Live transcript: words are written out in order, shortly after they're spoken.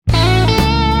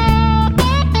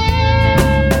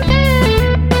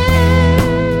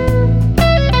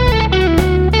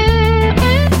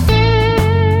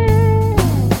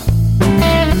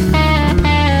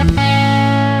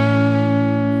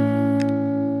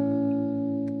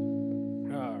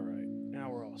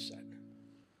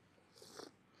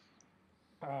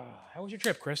How was your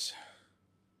trip, Chris?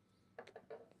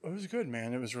 It was good,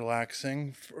 man. It was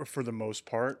relaxing for the most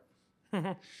part.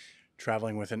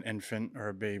 Traveling with an infant or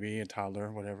a baby, a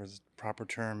toddler, whatever the proper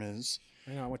term is.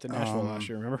 I know I went to Nashville last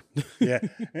year. Remember? Yeah.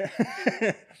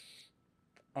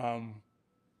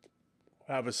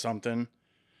 That was something.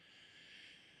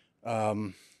 But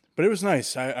it was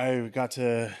nice. I got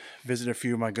to visit a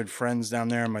few of my good friends down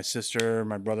there. My sister,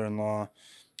 my brother-in-law.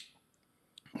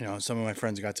 You know, some of my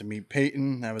friends got to meet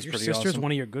Peyton. That was Your pretty sister's awesome.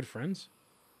 one of your good friends?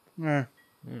 Eh,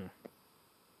 Gonna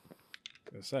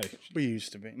say. we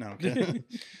used to be. No, okay.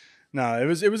 No, it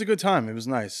was a good time. It was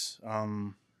nice.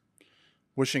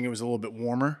 Wishing it was a little bit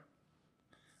warmer.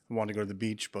 I wanted to go to the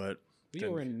beach, but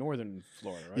You were in northern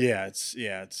Florida, right? yeah,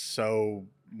 it's so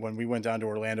when we went down to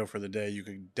Orlando for the day, you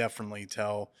could definitely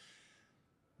tell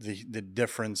the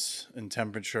difference in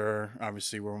temperature.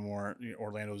 Obviously, we're more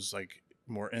Orlando's like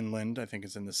more inland. I think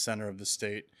it's in the center of the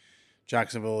state.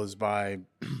 Jacksonville is by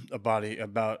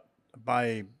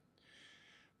by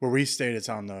where we stayed. It's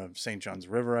on the St. Johns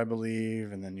River, I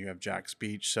believe, and then you have Jack's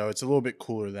Beach, so it's a little bit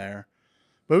cooler there.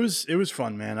 But it was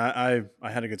fun, man. I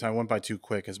had a good time. Went by too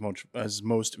quick, as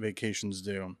most vacations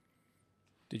do.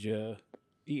 Did you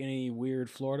eat any weird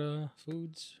Florida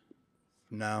foods?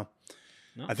 No.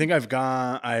 No? I think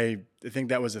I think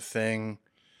that was a thing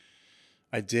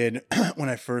I did when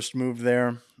I first moved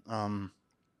there. When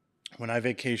I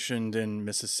vacationed in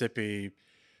Mississippi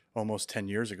almost 10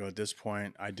 years ago at this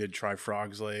point, I did try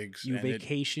frog's legs. You and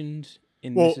vacationed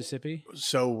in Mississippi?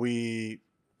 So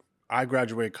I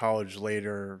graduated college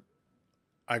later.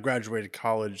 I graduated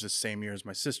college the same year as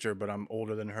my sister, but I'm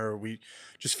older than her. We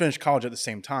just finished college at the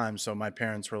same time. So my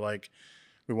parents were like,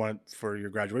 we want for your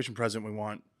graduation present, we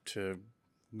want to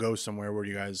go somewhere. Where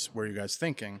are you guys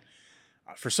thinking?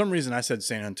 For some reason, I said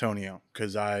San Antonio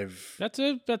because That's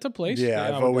a place. yeah,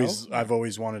 I would go. I've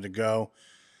always wanted to go.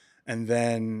 And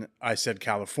then I said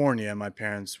California. My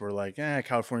parents were like,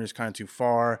 California's kind of too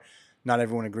far. Not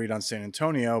everyone agreed on San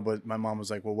Antonio, but my mom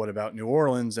was like, well, what about New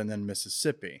Orleans and then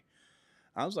Mississippi?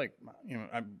 I was like,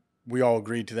 we all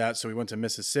agreed to that. So we went to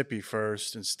Mississippi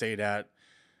first and stayed at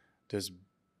this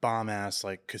bomb ass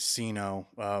like casino.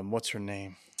 What's her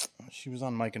name? She was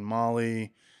on Mike and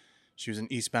Molly. She was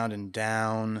in Eastbound and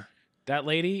Down. That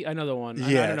lady? I know the one. I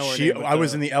Yeah, don't know her name, I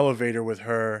was in the elevator with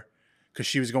her because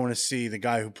she was going to see the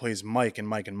guy who plays Mike in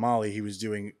Mike and Molly. He was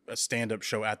doing a stand-up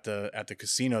show at the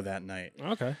casino that night.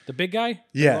 Okay. The big guy? That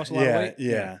Yeah, lost a lot of weight?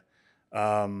 yeah.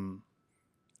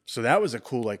 So that was a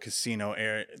cool like casino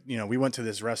area. We went to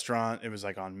this restaurant. It was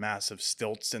like on massive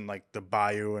stilts in like the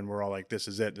bayou, and we're all like, "This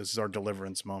is it. This is our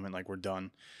deliverance moment. Like we're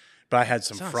done." But I had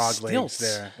some It's on frog stilts. legs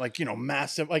there, like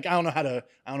massive. Like I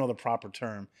don't know the proper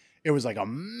term. It was like a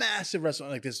massive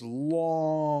restaurant, like this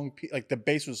long, like the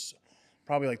base was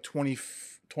probably like 20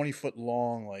 foot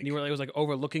long. Like And you were like, it was like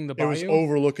overlooking the it bayou? was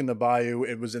overlooking the bayou.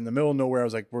 It was in the middle of nowhere. I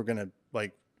was like, we're gonna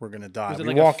die. Was it We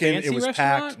like a walk in, fancy it was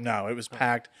restaurant? packed. No, it was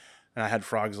packed, and I had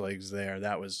frog's legs there.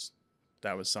 That was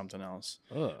something else.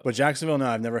 Ugh. But Jacksonville, no,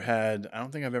 I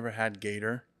don't think I've ever had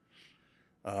gator.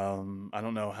 I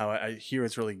don't know how. I hear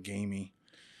it's really gamey.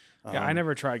 Yeah, I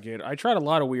never tried gator. I tried a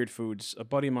lot of weird foods. A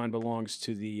buddy of mine belongs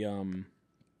to the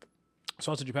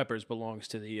Sausage and Peppers belongs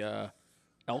to the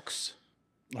Elks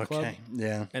Club. Okay,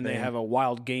 yeah, And they have a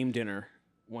wild game dinner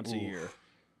once a year.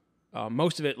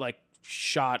 Most of it like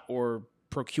shot or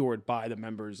procured by the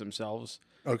members themselves.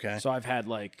 Okay. So I've had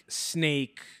like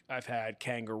snake, I've had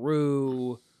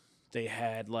kangaroo, they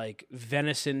had like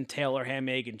venison, Taylor ham,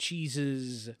 egg, and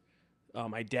cheeses.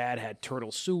 My dad had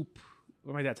turtle soup.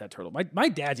 Well, my dad's had turtle. My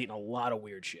dad's eaten a lot of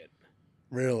weird shit.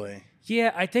 Really?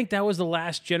 Yeah, I think that was the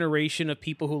last generation of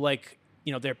people who like,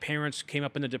 their parents came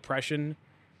up in the Depression,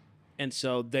 and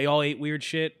so they all ate weird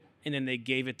shit, and then they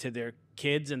gave it to their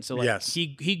kids, and so like Yes.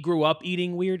 he grew up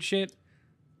eating weird shit,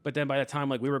 but then by the time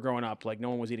like we were growing up, like no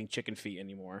one was eating chicken feet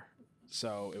anymore.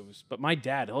 So it was. But my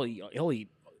dad, he'll eat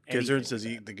Gizzards? anything Does he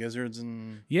like eat the gizzards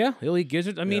and? Yeah, he'll eat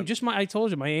gizzards. I mean, Yep. I told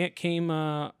you, my aunt came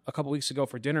a couple weeks ago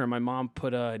for dinner, and my mom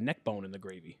put a neck bone in the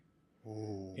gravy.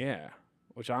 Ooh. Yeah,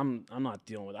 which I'm not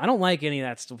dealing with. I don't like any of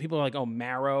that stuff. People are like, oh,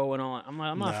 marrow and all that. I'm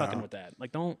not No. fucking with that.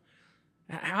 Like, don't.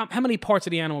 How many parts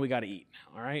of the animal we got to eat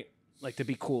now? All right, like to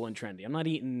be cool and trendy. I'm not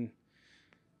eating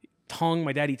tongue.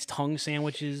 My dad eats tongue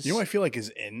sandwiches. You know what I feel like is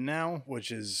in now,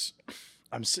 which is,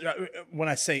 when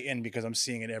I say in because I'm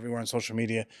seeing it everywhere on social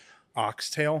media,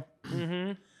 oxtail,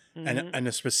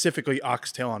 and specifically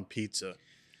oxtail on pizza,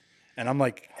 and I'm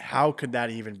like, how could that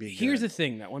even be? Here's the good?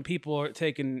 thing that when people are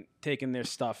taking their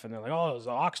stuff and they're like, oh, it's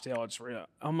an oxtail, it's real.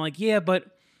 I'm like, yeah,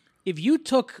 but if you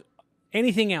took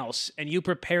anything else and you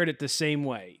prepared it the same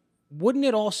way, wouldn't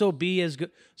it also be as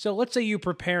good? So let's say you're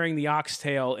preparing the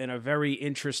oxtail in a very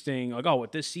interesting, like,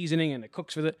 with this seasoning and it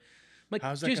cooks with it. Like,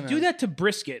 How's that just gonna- do that to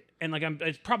brisket, and like,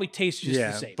 it probably tastes just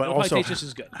the same. but It'll probably also, taste just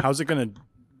as good. how's it going to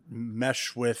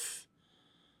mesh with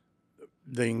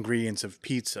the ingredients of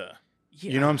pizza?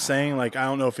 You know what I'm saying? Like, I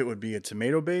don't know if it would be a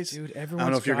tomato base. Dude, I everyone's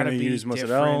don't know if you're gotta going to be use different.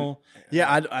 mozzarella.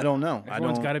 Yeah, I don't know.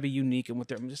 Everyone's got to be unique in what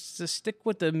they're. Just stick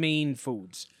with the main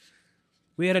foods.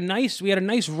 We had a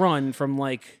nice run from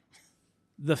like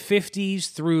the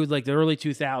 50s through like the early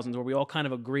 2000s where we all kind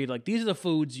of agreed like these are the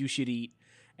foods you should eat,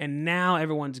 and now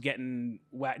everyone's getting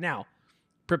whacked. Now,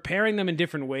 preparing them in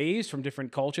different ways from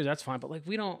different cultures, that's fine, but like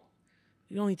you don't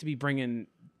need to be bringing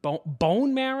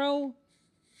bone marrow.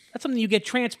 That's something you get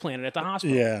transplanted at the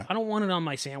hospital. Yeah. I don't want it on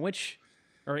my sandwich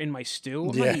or in my stew.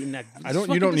 I'm Yeah. not eating that.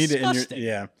 You don't need disgusting. it in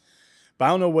your. Yeah. But I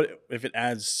don't know if it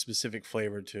adds specific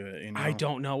flavor to it. You know? I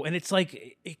don't know, and it's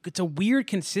like it's a weird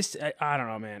consistent. I don't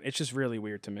know, man. It's just really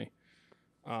weird to me.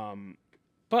 But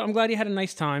I'm glad you had a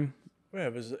nice time. Yeah,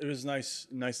 it was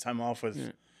nice time off with.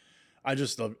 Yeah.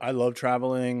 I love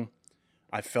traveling.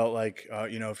 I felt like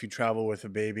if you travel with a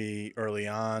baby early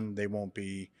on, they won't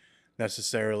be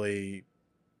necessarily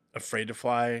afraid to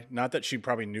fly. Not that she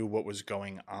probably knew what was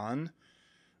going on.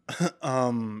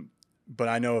 But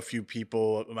I know a few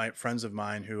people, friends of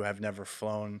mine, who have never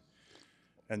flown,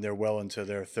 and they're well into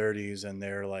their 30s, and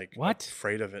they're like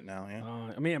afraid of it now.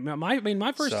 Yeah.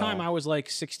 My first time I was like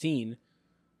 16,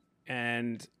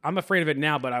 and I'm afraid of it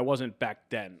now, but I wasn't back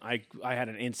then. I had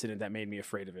an incident that made me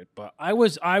afraid of it, but I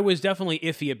was definitely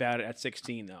iffy about it at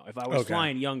 16 though. If I was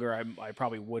flying younger, I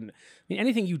probably wouldn't. I mean,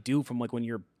 anything you do from like when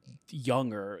you're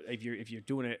younger, if you're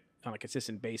doing it on a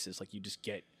consistent basis, like you just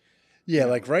get. Yeah,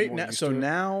 like right now. So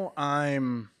now I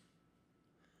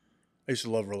used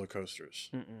to love roller coasters.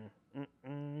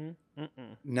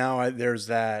 Now there's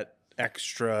that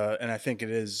extra, and I think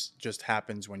it just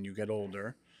happens when you get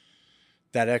older.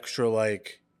 That extra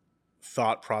like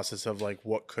thought process of like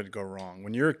what could go wrong.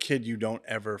 When you're a kid, you don't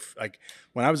ever like.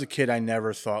 When I was a kid, I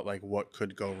never thought like what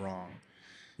could go wrong.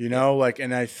 You know, like,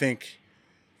 and I think,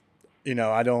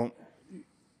 I don't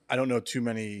know too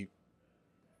many.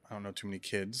 I don't know too many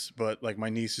kids, but like my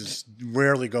nieces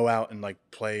rarely go out and like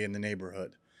play in the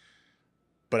neighborhood.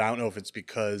 But I don't know if it's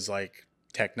because like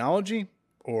technology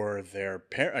or their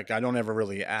parent. Like I don't ever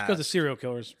really ask. Because of serial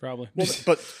killers, probably. Well,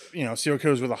 but serial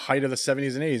killers were the height of the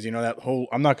 70s and 80s. That whole.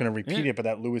 I'm not going to repeat it, but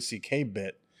that Louis C.K.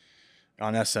 bit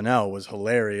on SNL was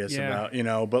hilarious about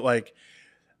But like,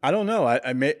 I don't know.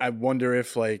 I wonder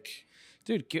if like,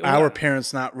 dude, our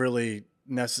parents not really.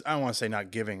 I don't want to say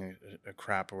not giving a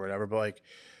crap or whatever, but like.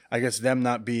 I guess them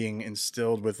not being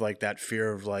instilled with like that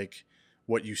fear of like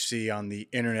what you see on the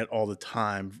internet all the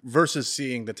time versus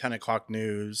seeing the 10 o'clock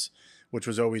news, which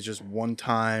was always just one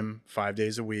time, 5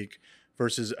 days a week,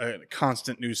 versus a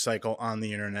constant news cycle on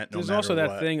the internet. There's also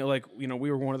that thing like, we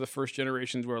were one of the first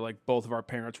generations where like both of our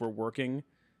parents were working.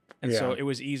 And so it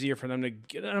was easier for them to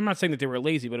get, I'm not saying that they were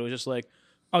lazy, but it was just like,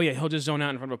 oh yeah, he'll just zone out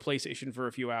in front of a PlayStation for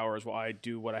a few hours while I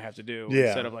do what I have to do. Yeah.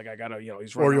 Instead of like I gotta,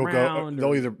 he's running around.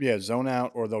 They'll either zone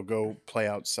out or they'll go play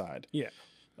outside. Yeah.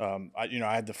 I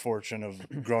had the fortune of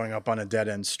growing up on a dead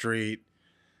end street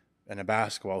and a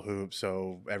basketball hoop,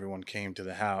 so everyone came to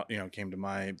the house. Came to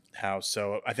my house.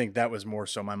 So I think that was more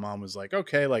so. My mom was like,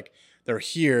 okay, like they're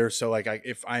here, so like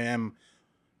if I am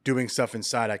doing stuff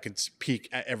inside, I could peek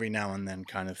at every now and then,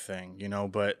 kind of thing,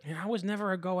 But I was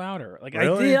never a go outer. Like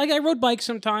really? I did, like I rode bikes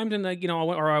sometimes, and like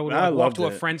I would walk to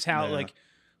a friend's house. Yeah. Like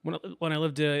when I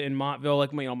lived in Montville,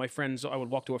 like my friends, I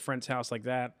would walk to a friend's house like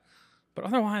that. But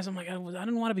otherwise, I'm like I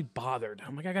didn't want to be bothered.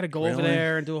 I'm like I got to go over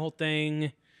there and do a whole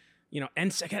thing. I got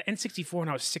N64 when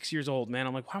I was 6 years old, man.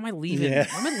 I'm like, why am I leaving? Yeah.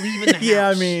 Why am I leaving the house? Yeah,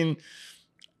 I mean,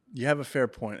 you have a fair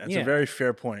point. That's a very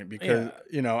fair point because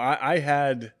I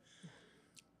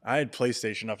had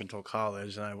PlayStation up until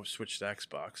college, and I switched to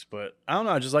Xbox. But I don't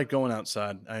know. I just like going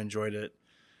outside. I enjoyed it.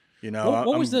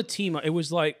 What was the team? It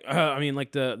was like,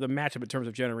 like the matchup in terms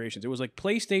of generations. It was like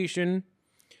PlayStation,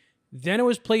 then it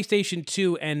was PlayStation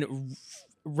 2, and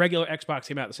regular Xbox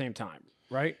came out at the same time,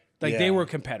 right? Like they were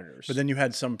competitors. But then you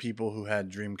had some people who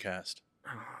had Dreamcast.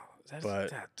 It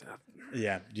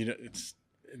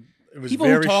was people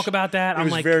who talk about that. I'm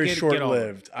like, very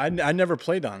short-lived. I never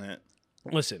played on it.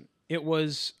 Listen, it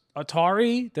was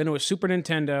Atari, then it was Super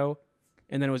Nintendo,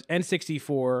 and then it was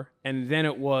N64, and then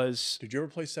it was. Did you ever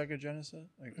play Sega Genesis?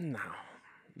 No.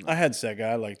 I had Sega.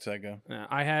 I liked Sega.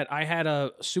 I had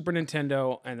a Super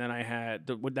Nintendo, and then I had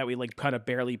that we like kind of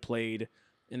barely played,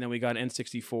 and then we got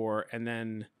N64, and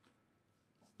then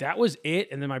that was it.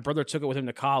 And then my brother took it with him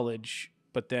to college.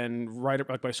 But then right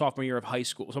like my sophomore year of high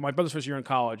school, so my brother's first year in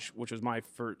college, which was my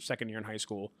second year in high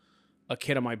school, a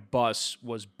kid on my bus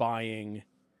was buying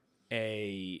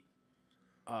a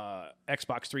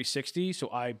Xbox 360, so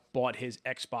I bought his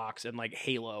Xbox and like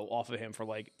Halo off of him for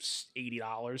like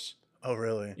 $80. Oh,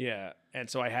 really? Yeah, and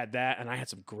so I had that, and I had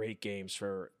some great games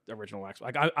for original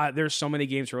Xbox. Like, there's so many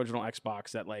games for original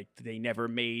Xbox that like they never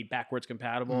made backwards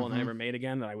compatible and they never made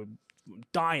again that I would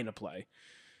dying to play.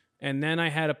 And then I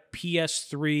had a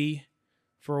PS3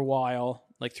 for a while,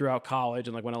 like throughout college,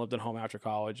 and like when I lived at home after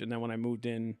college. And then when I moved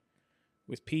in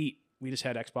with Pete, we just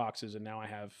had Xboxes, and now I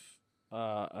have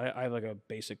I have like a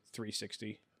basic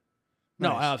 360. No,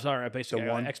 Nice. I'm sorry, a basic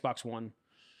One? Xbox One,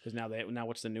 because now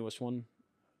what's the newest one?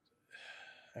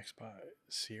 Xbox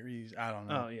Series? I don't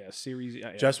know. Oh yeah, Series.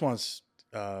 Yeah. Jess wants.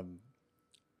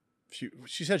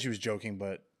 She said she was joking,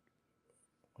 but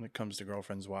when it comes to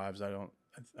girlfriends' wives, I don't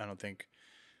think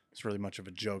it's really much of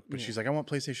a joke. But she's like, I want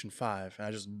PlayStation 5, and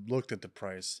I just looked at the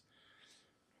price.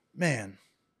 Man,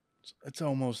 it's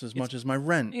almost as much as my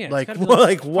rent. Yeah, like it's gotta what?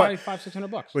 be Like what?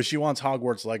 $500-$600. But she wants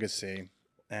Hogwarts Legacy,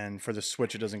 and for the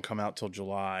Switch, it doesn't come out till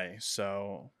July.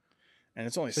 So, and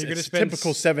it's only So you're gonna it's spend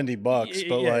typical $70.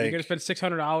 But yeah, like, you're gonna spend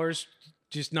 $600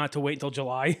 just not to wait until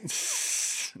July.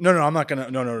 No, I'm not gonna.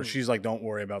 No. She's like, don't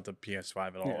worry about the PS5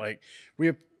 at all. Yeah. Like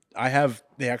I have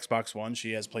the Xbox One.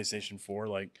 She has PlayStation 4.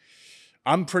 Like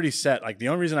I'm pretty set. Like the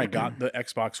only reason I got the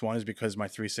Xbox One is because my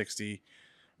 360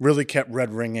 really kept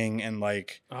red ringing and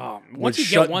like Once you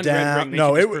shut get one down. red ring, they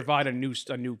No, should it just provide a new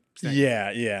thing.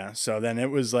 Yeah. So then it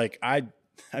was like I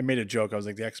made a joke. I was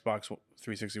like, the Xbox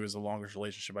 360 was the longest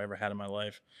relationship I ever had in my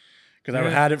life because I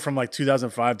had it from like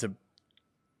 2005 to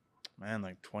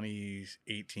like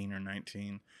 2018 or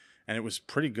 19, and it was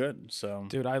pretty good. So,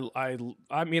 Dude, I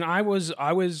mean, I went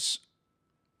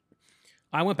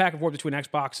back and forth between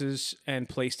Xboxes and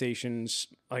PlayStations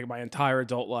like my entire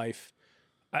adult life.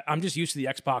 I'm just used to the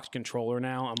Xbox controller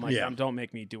now. I'm like, don't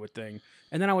make me do a thing.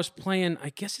 And then I was playing, I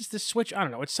guess it's the Switch. I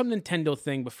don't know. It's some Nintendo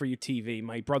thing, but for your TV.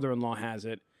 My brother-in-law has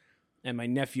it, and my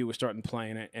nephew was starting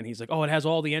playing it, and he's like, oh, it has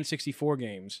all the N64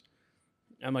 games.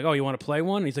 I'm like, oh, you want to play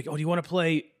one? And he's like, oh, do you want to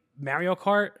play Mario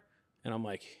Kart? And I'm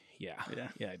like, yeah,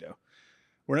 I do.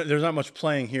 There's not much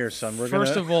playing here, son.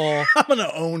 First of all, I'm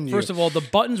gonna own you. First of all, the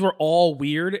buttons were all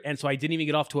weird, and so I didn't even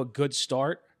get off to a good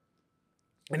start.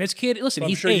 And this kid, listen,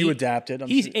 he's sure 8. you adapted.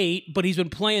 He's 8, but he's been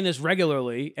playing this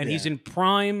regularly, and he's in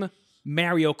prime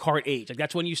Mario Kart age. Like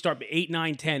that's when you start 8,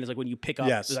 9, 10 is like when you pick up.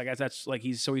 Yes. Like that's like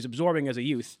he's absorbing as a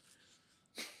youth.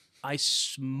 I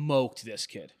smoked this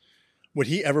kid. Would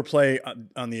he ever play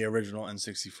on the original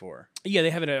N64? Yeah, they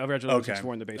have it at original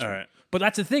N64 in the basement. All right. But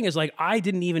that's the thing is like I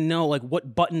didn't even know like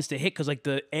what buttons to hit because like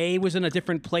the A was in a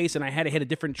different place and I had to hit a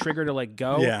different trigger to like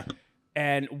go. Yeah.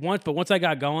 And once I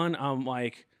got going, I'm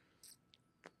like,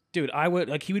 dude, I would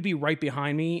like he would be right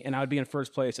behind me and I would be in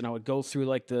first place and I would go through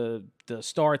like the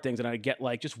star things and I'd get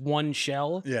like just one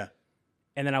shell. Yeah.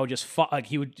 And then I would just like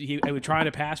he would try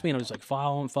to pass me and I was just like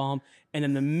follow him. And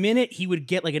then the minute he would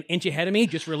get like an inch ahead of me,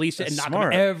 just release it and knock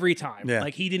him every time. Yeah.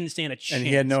 Like he didn't stand a chance. And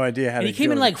he had no idea how to. And he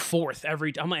came in like fourth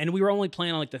every time. And we were only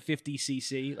playing on like the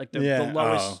 50cc, like the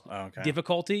lowest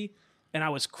difficulty. And I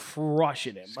was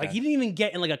crushing him. Like he didn't even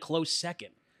get in like a close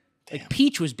second. Like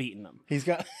Peach was beating him. He's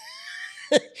got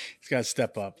to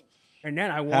step up. And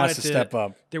then I wanted to step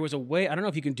up. There was a way, I don't know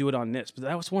if you can do it on this, but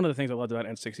that was one of the things I loved about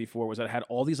N64 was that it had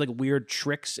all these like weird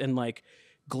tricks and like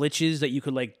glitches that you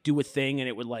could like do a thing and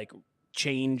it would like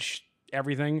change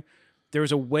everything. There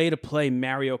was a way to play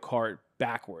Mario Kart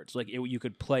backwards. Like you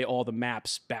could play all the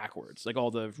maps backwards, like all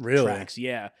the tracks.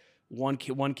 Yeah. One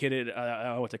kid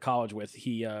I went to college with,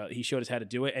 he showed us how to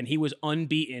do it and he was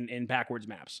unbeaten in backwards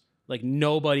maps. Like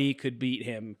nobody could beat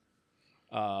him.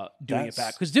 Doing it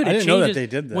back because dude, I didn't know that they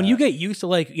did that. When you get used to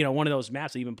like one of those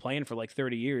maps that you've been playing for like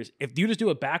 30 years, if you just do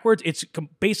it backwards, it's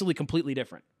basically completely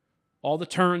different. All the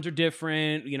turns are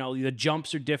different. The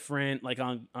jumps are different. Like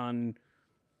on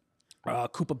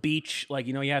Koopa Beach, like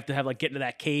you have to have like get into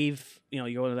that cave.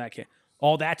 You go into that cave.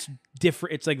 All that's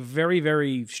different. It's like very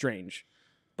very strange.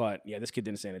 But yeah, this kid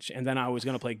didn't stand it. And then I was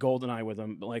gonna play GoldenEye with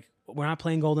him, but like we're not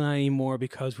playing GoldenEye anymore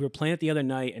because we were playing it the other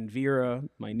night, and Vera,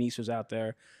 my niece, was out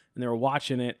there. And they were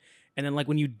watching it, and then like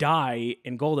when you die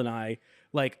in GoldenEye,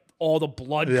 like all the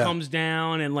blood comes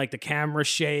down, and like the camera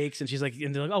shakes, and she's like,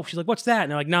 what's that? And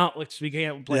they're like, no, we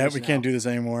can't play. This we now. can't do this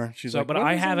anymore. She's like, but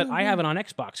I have it on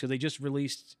Xbox because they just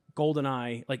released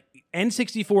GoldenEye, like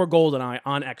N64 GoldenEye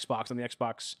on Xbox, on the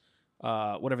Xbox,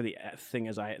 whatever the thing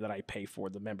is that I pay for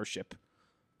the membership,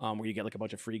 where you get like a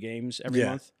bunch of free games every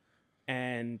month,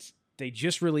 and they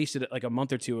just released it like a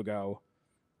month or two ago.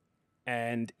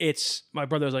 And my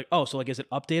brother was like, oh, so like, is it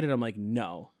updated? I'm like,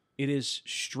 no, it is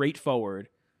straightforward.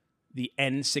 The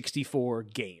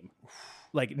N64 game.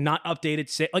 like not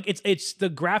updated. Like it's the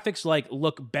graphics like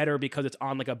look better because it's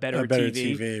on like a better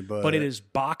TV, but it is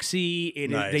boxy.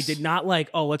 It is, they did not like,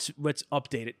 oh, let's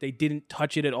update it. They didn't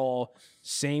touch it at all.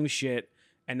 Same shit.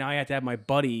 And now I have to have my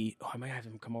buddy. Oh, I might have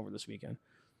him come over this weekend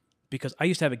because I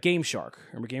used to have a Game Shark.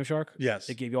 Remember Game Shark? Yes.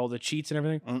 It gave you all the cheats and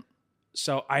everything.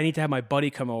 So I need to have my buddy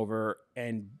come over,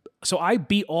 and so I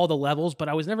beat all the levels, but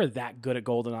I was never that good at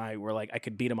GoldenEye where like I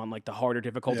could beat him on like the harder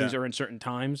difficulties or in certain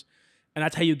times. And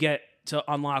that's how you get to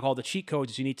unlock all the cheat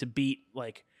codes. Is you need to beat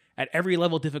like at every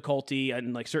level difficulty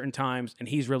and like certain times, and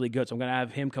he's really good. So I'm gonna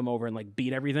have him come over and like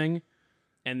beat everything,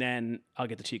 and then I'll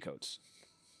get the cheat codes.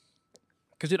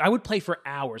 Because I would play for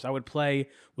hours. I would play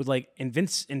with like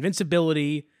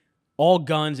invincibility, all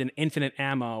guns, and infinite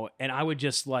ammo, and I would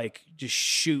just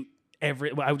shoot. I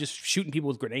was just shooting people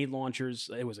with grenade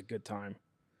launchers. It was a good time.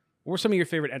 What were some of your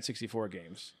favorite N64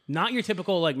 games? Not your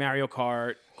typical like Mario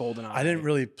Kart, GoldenEye. I didn't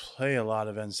really play a lot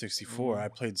of N64. I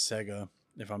played Sega,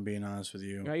 if I'm being honest with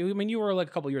you. I mean, you were like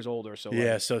a couple years older, so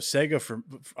yeah. So Sega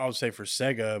I would say for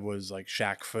Sega was like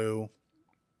Shaq Fu.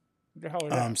 What the hell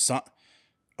is that?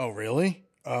 Oh really?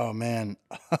 Oh man,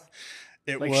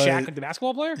 it like was Shaq, like the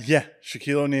basketball player. Yeah,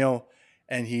 Shaquille O'Neal.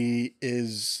 And he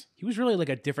was really like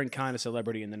a different kind of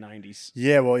celebrity in the 90s.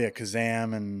 Yeah, well, yeah,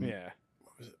 Kazam and yeah.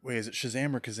 Wait, is it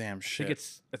Shazam or Kazam? Shit.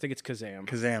 I think it's Kazam.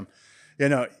 Kazam. Yeah,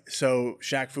 no. So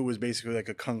Shaq Fu was basically like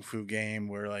a kung fu game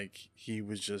where like he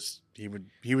was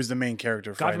the main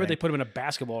character. God forbid they put him in a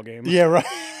basketball game. Yeah, right.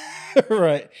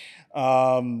 right.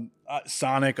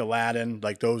 Sonic, Aladdin,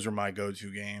 like those were my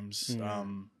go-to games.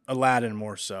 Aladdin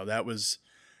more so. That was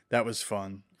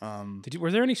fun.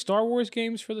 Were there any Star Wars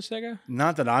games for the Sega?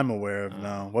 Not that I'm aware of.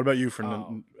 No. What about you for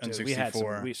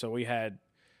N64?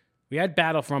 We had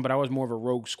Battlefront, but I was more of a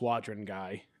Rogue Squadron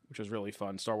guy, which was really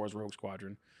fun. Star Wars Rogue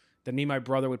Squadron. Then me and my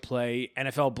brother would play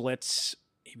NFL Blitz.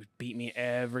 He would beat me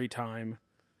every time.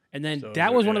 And then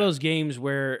that was one of those games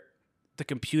where the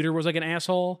computer was like an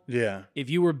asshole. Yeah. If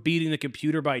you were beating the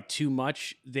computer by too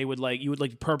much, you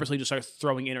would purposely just start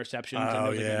throwing interceptions and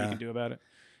there was nothing you could do about it.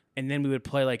 And then we would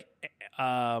play like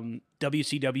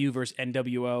WCW versus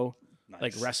NWO,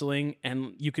 like wrestling,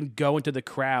 and you can go into the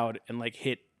crowd and like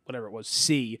hit whatever it was,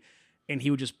 C, and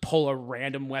he would just pull a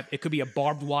random weapon. It could be a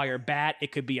barbed wire bat,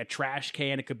 it could be a trash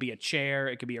can, it could be a chair,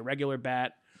 it could be a regular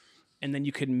bat, and then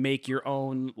you could make your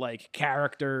own like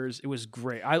characters. It was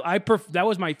great. That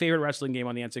was my favorite wrestling game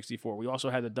on the N64. We also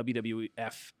had the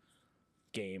WWF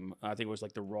game. I think it was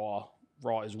like the Raw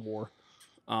is War.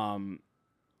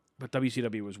 But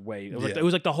WCW was it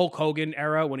was like the Hulk Hogan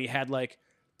era when he had like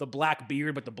the black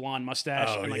beard but the blonde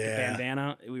mustache and like the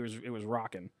bandana. It was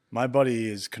rocking. My buddy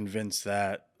is convinced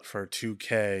that for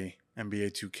 2K,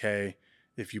 NBA 2K,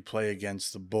 if you play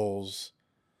against the Bulls,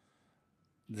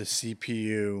 the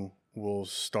CPU will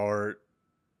start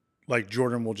like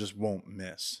Jordan won't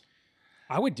miss.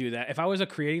 I would do that. If I was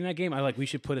creating that game, we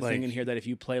should put a thing in here that if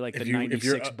you play like the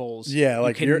 96 Bulls,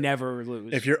 you can never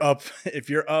lose. If you're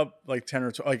up like 10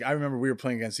 or 12, like I remember we were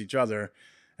playing against each other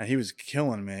and he was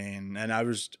killing me. And I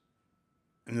was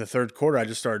in the third quarter, I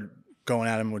just started going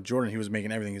at him with Jordan. He was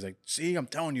making everything. He's like, see, I'm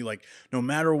telling you, like, no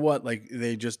matter what, like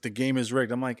the game is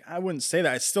rigged. I'm like, I wouldn't say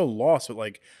that. I still lost, but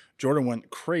like Jordan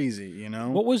went crazy, you know?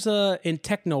 What was in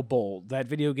Techno Bowl, that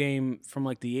video game from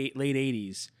like the late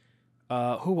 80s?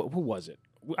 Who was it?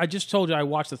 I just told you I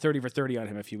watched the 30 for 30 on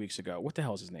him a few weeks ago. What the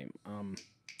hell is his name?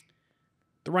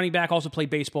 The running back also played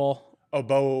baseball. Oh,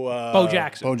 Bo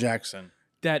Jackson. Bo Jackson.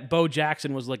 That Bo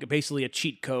Jackson was like basically a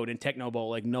cheat code in Techno Bowl.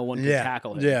 Like no one could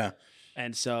tackle him. Yeah.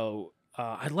 And so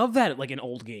I love that like in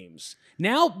old games.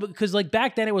 Now, because like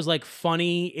back then it was like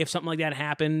funny if something like that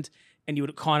happened and you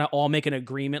would kind of all make an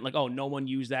agreement like, oh, no one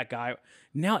used that guy.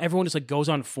 Now everyone just like goes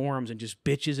on forums and just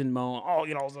bitches and moan. Oh,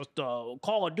 the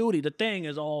Call of Duty, the thing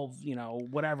is all,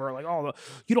 whatever. Like, oh,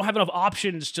 you don't have enough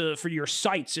options for your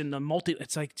sights in the multi.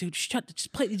 It's like, dude,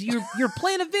 just play. You're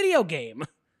playing a video game.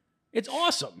 It's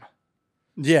awesome.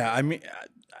 Yeah, I mean,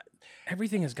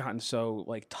 everything has gotten so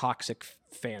like toxic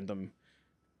fandom.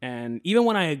 And even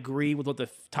when I agree with what the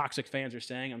toxic fans are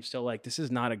saying, I'm still like, this is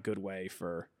not a good way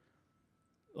for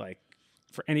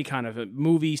any kind of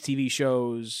movies, TV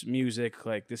shows, music.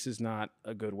 Like, this is not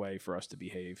a good way for us to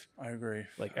behave. I agree.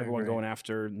 Like, everyone going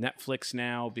after Netflix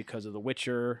now because of The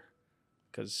Witcher.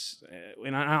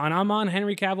 And I'm on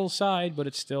Henry Cavill's side, but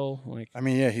it's still like... I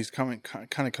mean, yeah, he's kind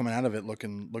of coming out of it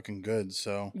looking good,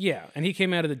 so... Yeah, and he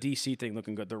came out of the DC thing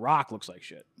looking good. The Rock looks like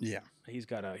shit. Yeah. He's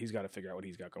got to figure out what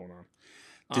he's got going on.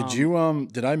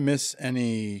 Did I miss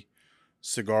any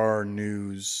cigar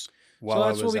news while I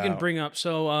was out? So that's what we can bring up.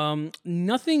 So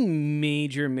nothing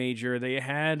major. They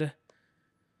had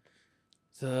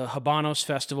the Habanos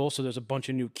Festival. So there's a bunch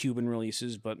of new Cuban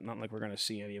releases, but not like we're going to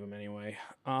see any of them anyway.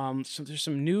 So there's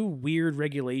some new weird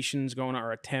regulations going on,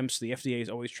 or attempts. The FDA is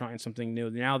always trying something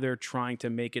new. Now they're trying to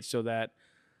make it so that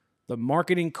the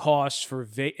marketing costs for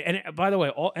vape. And by the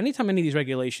way, anytime any of these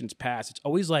regulations pass, it's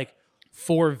always like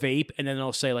for vape, and then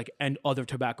they'll say like and other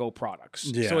tobacco products.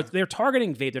 Yeah. So they're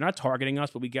targeting vape. They're not targeting us,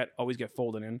 but we always get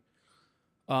folded in.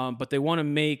 But they want to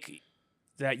make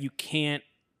that you can't.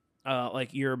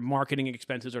 Like your marketing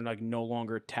expenses are like no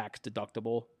longer tax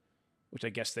deductible, which I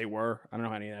guess they were. I don't know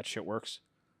how any of that shit works.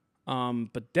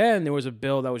 But then there was a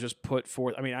bill that was just put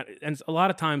forth. I mean, and a lot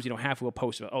of times, half will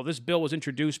post about, oh, this bill was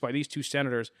introduced by these two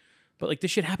senators, but like this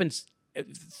shit happens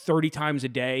 30 times a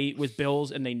day with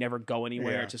bills and they never go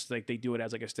anywhere. Yeah. It's just like they do it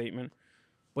as like a statement.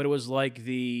 But it was like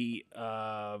the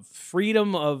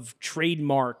Freedom of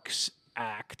Trademarks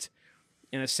Act.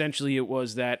 And essentially it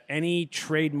was that any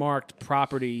trademarked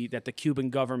property that the Cuban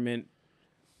government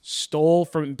stole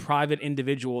from private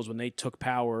individuals when they took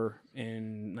power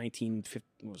in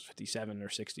 1957 or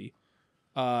 60,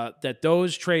 that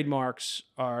those trademarks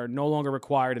are no longer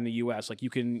required in the U.S. Like you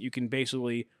can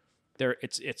basically,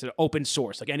 it's an open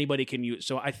source. Like anybody can use.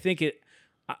 So I think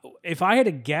if I had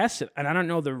to guess, and I don't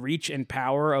know the reach and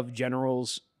power of General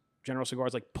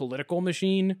Cigar's like political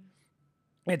machine,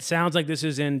 it sounds like this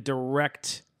is in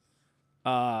direct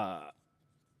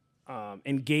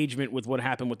engagement with what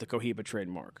happened with the Cohiba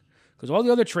trademark. Because all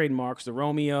the other trademarks, the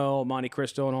Romeo, Monte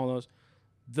Cristo, and all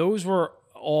those were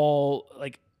all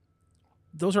like,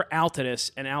 those are Altadis,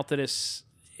 and Altadis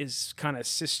is kind of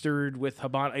sistered with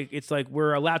Habano. It's like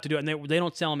we're allowed to do it, and they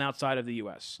don't sell them outside of the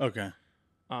U.S. Okay.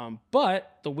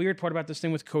 But the weird part about this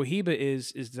thing with Cohiba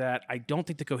is that I don't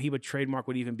think the Cohiba trademark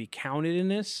would even be counted in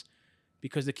this,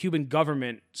 because the Cuban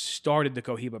government started the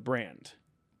Cohiba brand.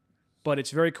 But it's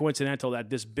very coincidental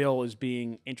that this bill is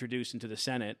being introduced into the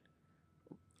Senate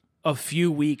a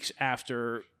few weeks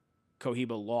after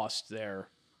Cohiba lost their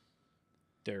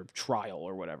trial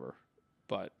or whatever.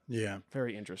 But Yeah.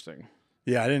 very interesting.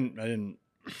 Yeah, I didn't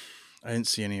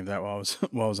see any of that while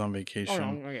I was on vacation.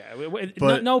 Oh, no, yeah. But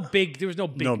there was no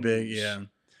big news. Yeah. There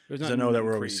was Because I nothing know that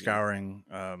we're always crazy. scouring,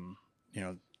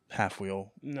 half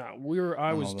wheel. No, all that.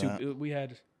 I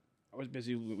was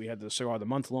busy. We had the Cigar of the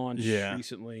Month launch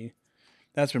recently.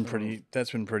 That's been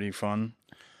pretty fun.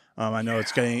 I know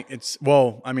it's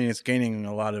gaining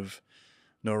a lot of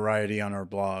notoriety on our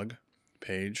blog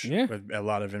page. Yeah. With a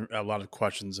lot of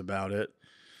questions about it.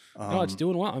 No, it's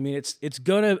doing well. I mean, it's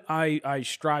gonna. I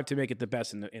strive to make it the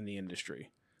best in the industry.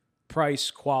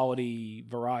 Price, quality,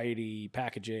 variety,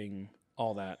 packaging,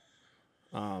 all that.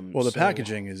 The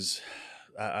packaging is.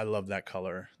 I love that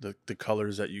color. The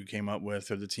colors that you came up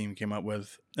with or the team came up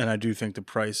with, and I do think the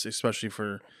price, especially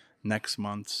for next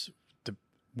month's,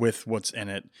 with what's in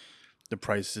it, the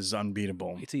price is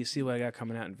unbeatable. Wait till you see what I got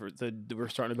coming out. We're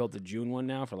starting to build the June one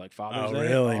now for like Father's Day.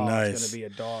 Really? It's Nice. gonna be a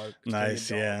dog. Nice,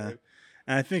 yeah. Right?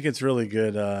 And I think it's really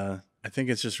good. I think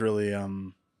it's just really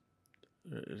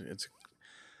it's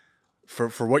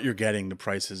for what you're getting. The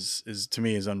price is to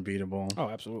me is unbeatable. Oh,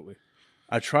 absolutely.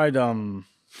 I tried.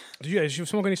 Did you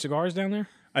smoke any cigars down there?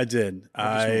 I did.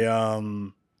 I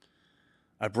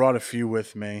brought a few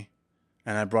with me,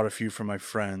 and I brought a few for my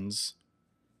friends.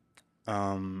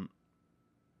 And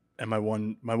my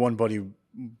one buddy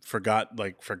forgot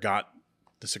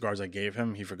the cigars I gave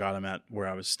him. He forgot them at where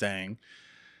I was staying.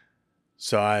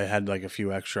 So I had like a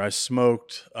few extra. I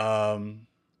smoked I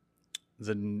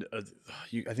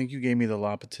think you gave me the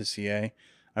La Patissier.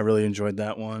 I really enjoyed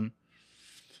that one.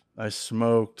 I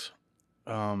smoked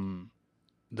the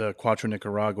Cuatro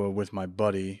Nicaragua with my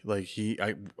buddy. Like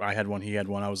I had one, he had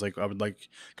one. I was like, I would like,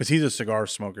 because he's a cigar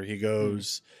smoker. He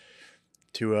goes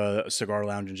to a cigar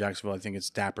lounge in Jacksonville. I think it's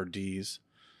Dapper D's.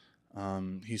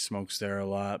 He smokes there a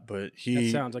lot, but That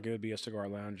sounds like it would be a cigar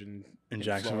lounge in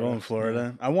Jacksonville, in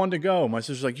Florida. Yeah. I wanted to go. My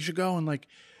sister's like, you should go and like,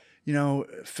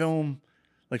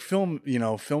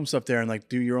 film stuff there and like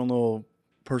do your own little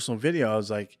personal video. I was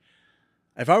like,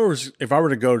 if I were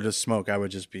to go to smoke, I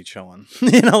would just be chilling.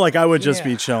 I would just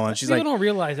be chilling. She's People don't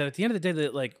realize that at the end of the day,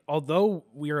 that like, although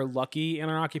we are lucky in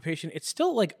our occupation, it's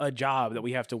still like a job that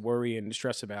we have to worry and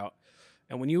stress about.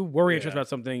 And when you worry and stress about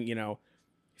something,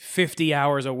 50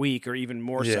 hours a week or even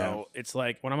more so, it's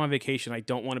like when I'm on vacation, I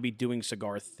don't want to be doing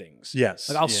cigar things. Yes.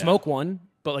 Like I'll smoke one,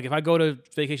 but like if I go to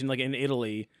vacation like in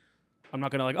Italy, I'm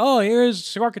not gonna like, oh, here's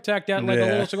Cigar Architect at like a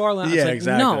little cigar lounge. Yeah, like,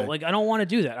 exactly. No, like I don't want to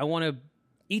do that. I want to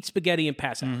eat spaghetti and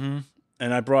pass out. Mm-hmm.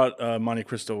 And I brought Monte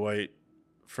Cristo White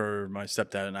for my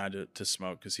stepdad and I to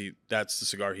smoke because that's the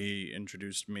cigar he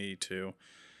introduced me to,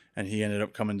 and he ended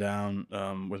up coming down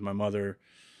with my mother.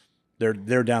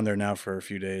 They're down there now for a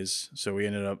few days, so we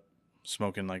ended up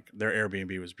smoking, like their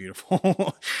Airbnb was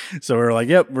beautiful. So we were like,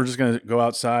 yep, we're just going to go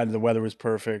outside. The weather was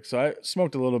perfect. So I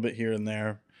smoked a little bit here and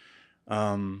there.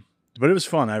 But it was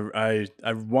fun.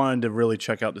 I wanted to really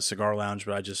check out the cigar lounge,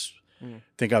 but I just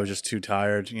think I was just too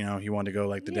tired. You know, he wanted to go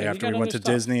like the day after we went to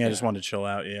Disney. I just wanted to chill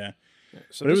out. Yeah.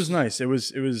 So but it was nice. It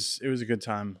was a good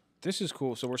time. This is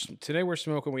cool. So today we're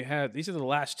smoking. These are the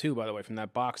last two, by the way, from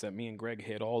that box that me and Greg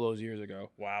hit all those years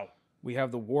ago. Wow. We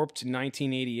have the Warped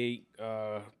 1988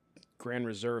 Grand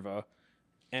Reserva,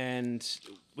 and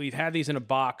we've had these in a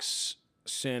box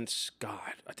since,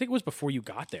 God, I think it was before you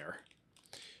got there.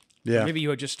 Yeah. Or maybe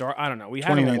you had just started. I don't know. We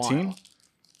had 2019?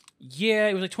 Yeah,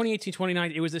 it was like 2018,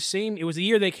 2019. It was the same. It was the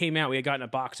year they came out. We had gotten a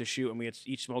box to shoot, and we had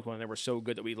each smoked one, and they were so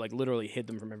good that we like literally hid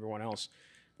them from everyone else.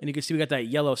 And you can see we got that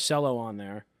yellow cello on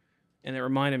there, and it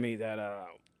reminded me that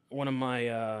one of my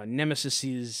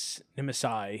nemesi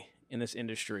in this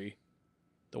industry,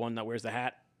 the one that wears the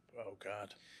hat. Oh,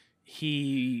 God.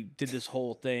 He did this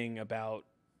whole thing about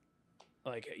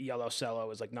like yellow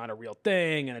cello is like not a real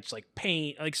thing, and it's like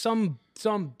paint, like some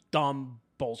dumb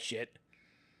bullshit.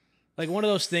 Like one of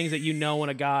those things that you know when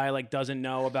a guy like doesn't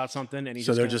know about something, and he's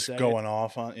so they're just going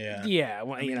off on yeah.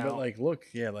 Well, you know, but like look,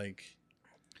 yeah,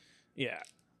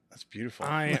 that's beautiful.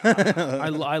 I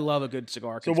love a good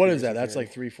cigar. So what is that? That's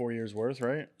like 3-4 years worth,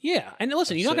 right? Yeah, and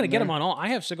listen, you're not going to get them on all. I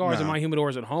have cigars in my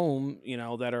humidors at home, you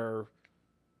know, that are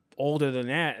older than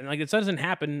that, and like it doesn't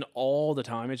happen all the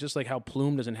time. It's just like how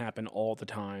Plume doesn't happen all the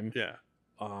time. Yeah.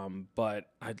 But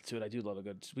I do love a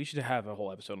good. We should have a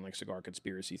whole episode on like cigar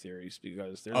conspiracy theories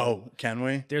because there's can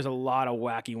we? There's a lot of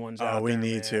wacky ones out there. Oh, we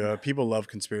need to. People love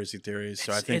conspiracy theories,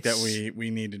 so I think that we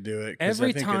need to do it.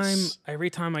 Every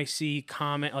time I see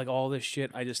comment like all this shit,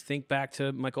 I just think back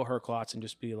to Michael Herklotz and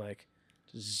just be like,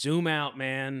 zoom out,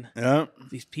 man. Yeah.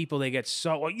 These people, they get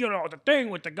so, you know, the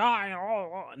thing with the guy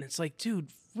and it's like, dude,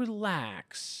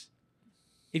 relax.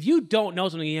 If you don't know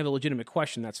something and you have a legitimate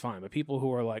question, that's fine. But people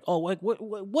who are like, oh, like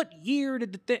what year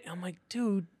did the thing? I'm like,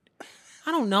 dude,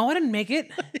 I don't know. I didn't make it.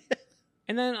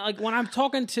 And then like when I'm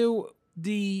talking to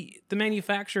the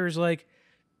manufacturers, like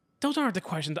those aren't the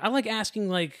questions. I like asking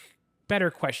like better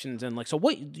questions and like, so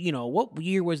what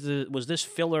year was this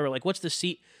filler? Like, what's the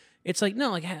seat? It's like,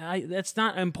 no, like that's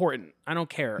not important. I don't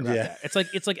care about that.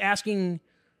 It's like asking,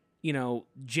 you know,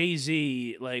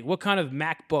 Jay-Z, like, what kind of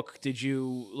MacBook did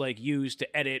you like use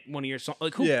to edit one of your songs?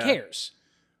 Like, who cares?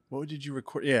 What did you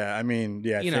record? Yeah, I mean,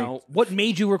 yeah. know, what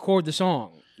made you record the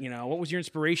song? You know, what was your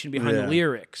inspiration behind the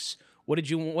lyrics? What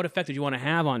effect did you want to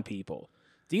have on people?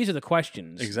 These are the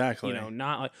questions. Exactly. You know,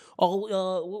 not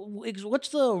like, what's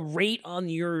the rate on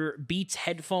your Beats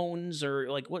headphones or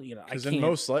like what, you know, because then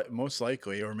most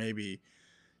likely, or maybe,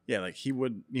 yeah, like he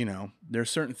would, you know,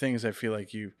 there's certain things I feel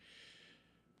like you,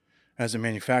 as a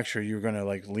manufacturer, you're going to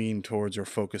like lean towards or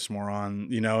focus more on,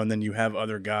 you know, and then you have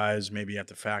other guys maybe at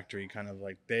the factory kind of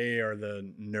like they are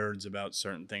the nerds about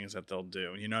certain things that they'll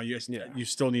do. You know, you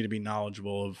still need to be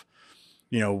knowledgeable of,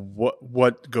 you know,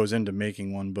 what goes into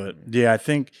making one. But yeah, I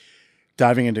think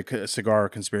diving into cigar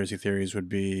conspiracy theories would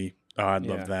be, I'd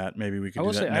love that. Maybe we could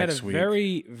do that next week. I had a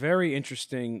very, very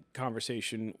interesting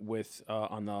conversation with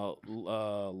on the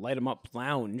Light 'em Up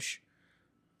Lounge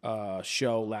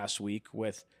show last week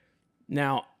with.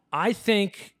 Now, I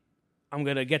think I'm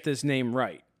going to get this name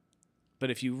right. But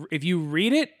if you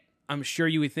read it, I'm sure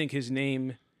you would think his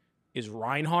name is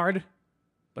Reinhard,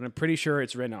 but I'm pretty sure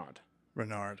it's Renard.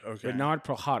 Renard, okay. Renard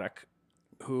Proharak,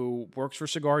 who works for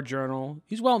Cigar Journal.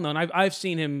 He's well known. I've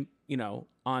seen him, you know,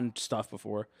 on stuff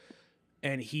before.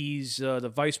 And he's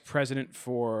the vice president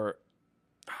for,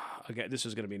 again, this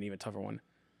is going to be an even tougher one,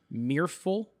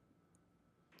 Meerful.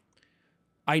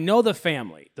 I know the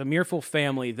family, the Meerful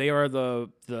family. They are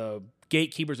the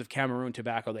gatekeepers of Cameroon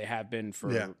tobacco. They have been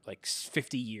for like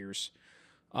 50 years.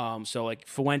 So like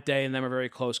Fuente and them are very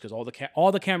close because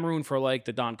all the Cameroon for like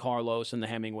the Don Carlos and the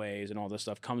Hemingways and all this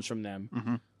stuff comes from them.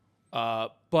 Mm-hmm.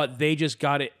 But they just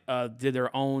got it, did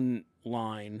their own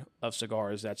line of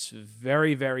cigars that's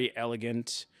very, very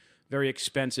elegant, very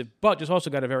expensive, but just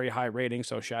also got a very high rating.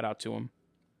 So shout out to him.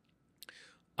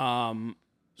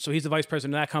 So he's the vice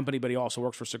president of that company, but he also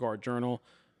works for Cigar Journal.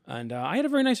 And I had a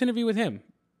very nice interview with him.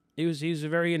 He's a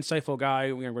very insightful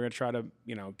guy. We're going to try to,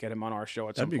 you know, get him on our show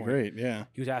at some point. That'd be great, yeah.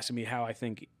 He was asking me how I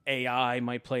think AI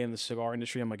might play in the cigar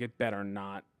industry. I'm like, it better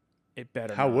not. It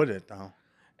better How not. would it, though?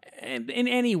 And in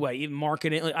any way,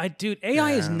 marketing. Like,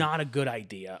 AI is not a good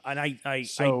idea. And I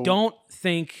don't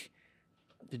think...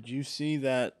 Did you see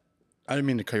that? I didn't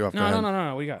mean to cut you off.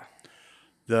 No. We got...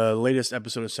 The latest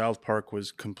episode of South Park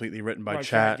was completely written by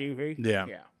ChatGPT. Yeah.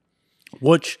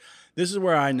 Which, this is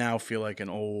where I now feel like an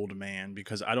old man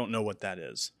because I don't know what that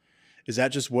is. is that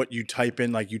just what you type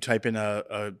in? Like you type in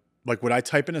a like would I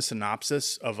type in a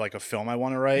synopsis of like a film I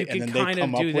want to write, You and can then they kind come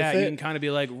of up do with that. You it? can kind of be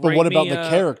like, But what about the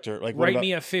character? Like, what write about,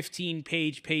 me a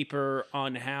 15-page paper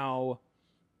on how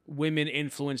women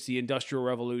influenced the Industrial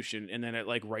Revolution, and then it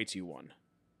like writes you one.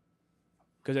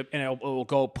 Because it will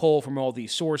go pull from all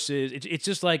these sources. It's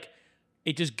just like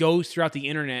it just goes throughout the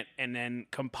internet and then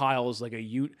compiles like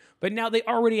a But now they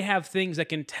already have things that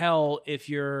can tell if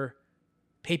your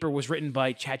paper was written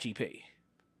by ChatGPT.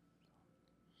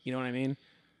 You know what I mean?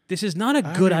 This is not a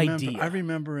good idea. I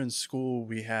remember in school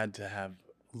we had to have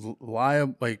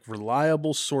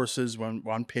reliable sources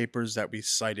on papers that we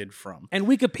cited from. And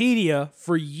Wikipedia,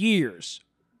 for years,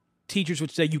 teachers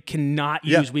would say you cannot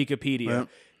use Wikipedia. Yeah.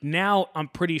 Now I'm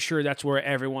pretty sure that's where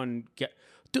everyone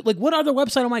Dude, like, what other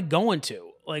website am I going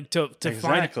to? Like to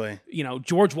Exactly. find,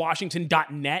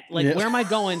 GeorgeWashington.net? Like, where am I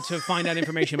going to find out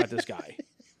information about this guy?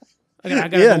 I gotta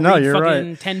go read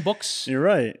fucking 10 books. You're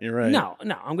right. No.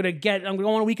 I'm gonna go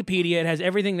on Wikipedia. It has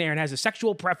everything there. It has his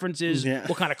sexual preferences,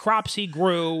 what kind of crops he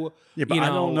grew. Yeah, but I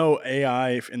don't know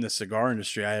AI in the cigar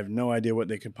industry. I have no idea what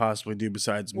they could possibly do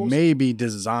besides maybe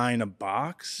design a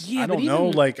box. Yeah, I don't know.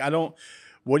 Like,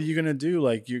 what are you gonna do?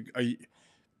 Like,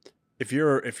 if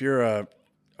you're a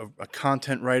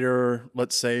content writer,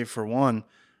 let's say, for one,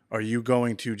 are you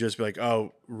going to just be like,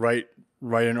 oh, write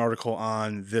an article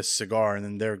on this cigar, and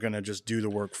then they're gonna just do the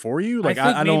work for you? Like,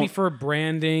 I think maybe for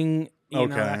branding, you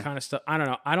know, that kind of stuff. I don't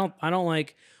know. I don't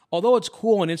like. Although it's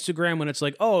cool on Instagram when it's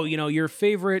like, oh, your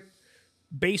favorite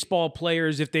baseball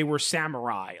players if they were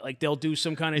samurai, like they'll do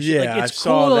some kind of shit. Yeah, like, it's I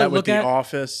saw cool that to with look The at,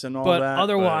 Office and all but that.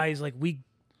 Otherwise, like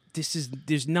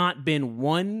there's not been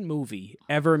one movie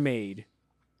ever made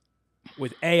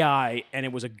with AI, and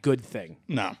it was a good thing.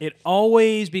 No. It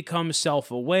always becomes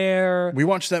self-aware. We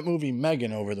watched that movie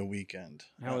Megan over the weekend.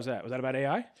 How was that? Was that about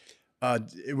AI?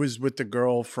 It was with the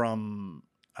girl from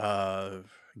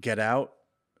Get Out,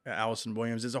 Allison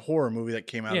Williams. It's a horror movie that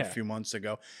came out a few months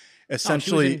ago.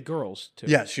 Essentially, she was in Girls too.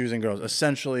 Yeah, she was in Girls.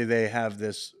 Essentially, they have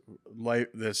this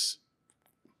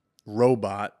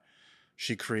robot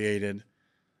she created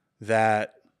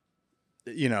that,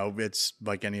 it's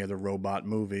like any other robot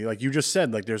movie. Like you just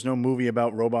said, like there's no movie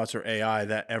about robots or AI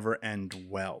that ever end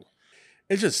well.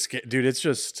 It's just, dude, it's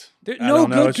just, I don't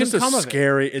know. It's just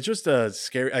it's just a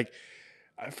scary, like,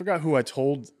 I forgot who I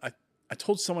told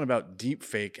someone about deep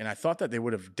fake, and I thought that they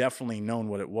would have definitely known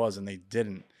what it was, and they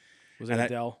didn't. Was it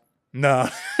Adele? No,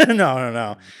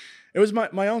 no. It was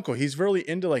my uncle. He's really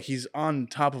into, like, he's on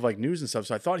top of like news and stuff.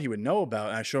 So I thought he would know about it.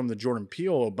 And I showed him the Jordan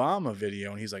Peele Obama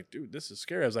video, and he's like, dude, this is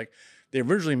scary. I was like, they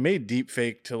originally made deep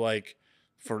fake to like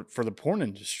for the porn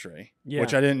industry,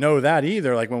 which I didn't know that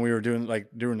either. Like when we were doing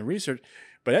the research,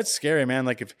 but that's scary, man.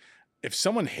 Like if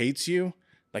someone hates you,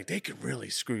 like they could really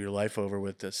screw your life over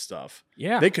with this stuff.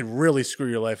 Yeah, they could really screw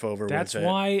your life over. That's with it.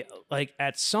 why, like,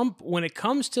 when it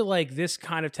comes to like this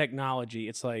kind of technology,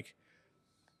 it's like.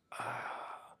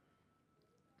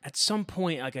 At some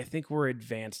point, like I think we're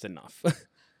advanced enough.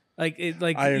 I you know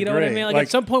agree. what I mean? Like at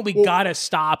some point, we gotta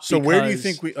stop. So where do you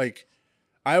think we like?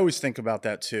 I always think about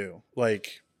that too.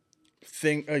 Like,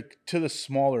 to the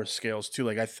smaller scales too.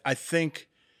 Like I think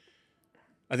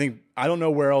I don't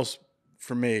know where else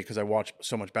for me, because I watch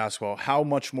so much basketball, how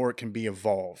much more it can be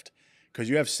evolved. Because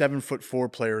you have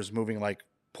 7'4" players moving like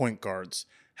point guards.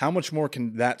 How much more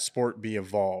can that sport be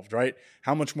evolved, right?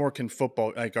 How much more can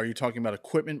football, like, are you talking about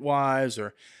equipment-wise,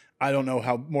 or I don't know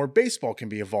how more baseball can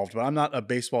be evolved, but I'm not a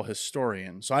baseball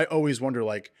historian. So I always wonder,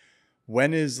 like,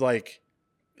 when is, like,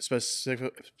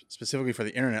 specifically for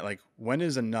the internet, like, when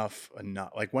is enough?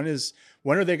 Like, when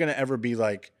are they going to ever be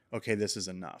like, okay, this is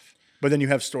enough? But then you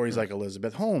have stories like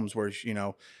Elizabeth Holmes, where,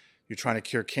 you're trying to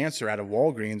cure cancer out of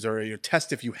Walgreens, or you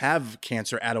test if you have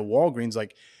cancer out of Walgreens,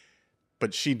 like,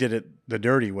 but she did it the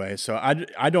dirty way. So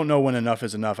I don't know when enough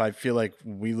is enough. I feel like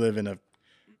we live in a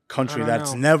country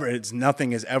that's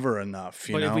nothing is ever enough.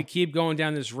 But if we keep going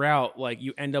down this route, like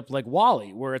you end up like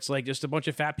WALL-E, where it's like just a bunch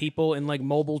of fat people in like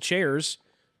mobile chairs,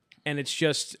 and it's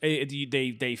just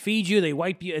they feed you, they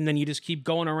wipe you, and then you just keep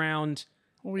going around.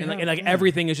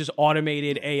 Everything is just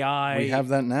automated AI. We have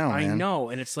that now. I man. know,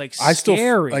 and it's like I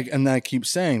scary. And I keep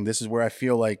saying this is where I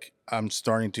feel like I'm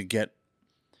starting to get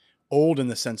old, in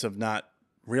the sense of not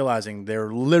realizing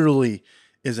there literally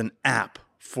is an app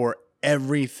for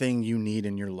everything you need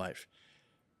in your life.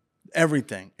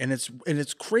 Everything. And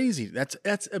it's crazy. That's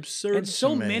absurd. And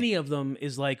so many of them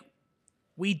is like,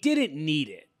 we didn't need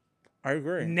it. I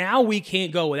agree. Now we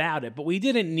can't go without it, but we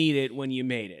didn't need it when you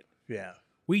made it. Yeah.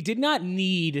 We did not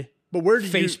need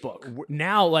Facebook. You,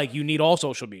 now, like, you need all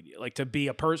social media. Like, to be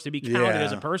a person, to be counted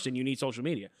as a person, you need social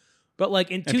media. But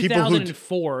like in And people who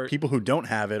 2004, People who don't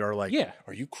have it are like, Yeah.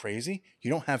 are you crazy?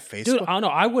 You don't have Facebook? dude, I don't know.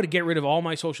 I would get rid of all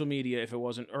my social media if it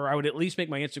wasn't, or I would at least make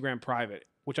my Instagram private,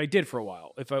 which I did for a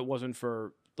while, if it wasn't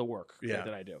for the work Yeah.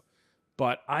 that I do.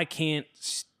 But I can't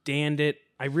stand it.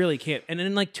 I really can't. And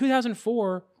in like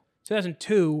 2004,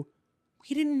 2002,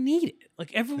 we didn't need it.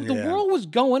 Like the Yeah. world was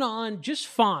going on just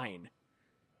fine.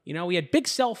 You know, we had big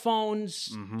cell phones,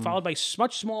 Mhm. followed by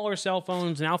much smaller cell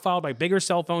phones, now followed by bigger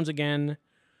cell phones again.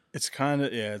 It's kind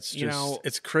of, yeah, it's You just, know,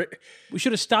 it's We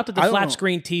should have stopped at the I don't flat know.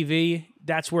 screen TV.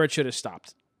 That's where it should have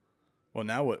stopped. Well,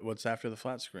 now what's after the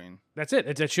flat screen? That's it.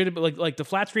 It should have been like the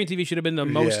flat screen TV should have been the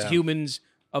most Yeah. humans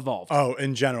evolved. Oh,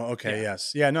 in general. Okay, Yeah.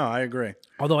 yes. Yeah, no, I agree.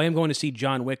 Although I am going to see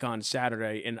John Wick on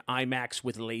Saturday in IMAX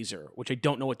with laser, which I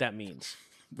don't know what that means.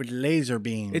 With laser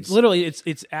beams. It's literally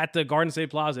it's at the Garden State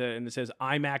Plaza and it says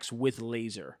IMAX with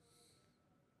laser.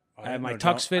 I have my tux I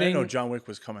didn't fitting. know John Wick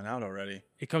was coming out already.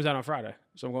 It comes out on Friday,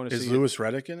 so I'm going to Is see it. Lewis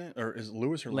Reddick in it? Or is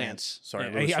Lewis or Lance? Lance. Sorry,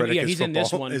 Yeah, Lewis he- Reddick yeah, is he's in this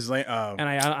football. one. Is And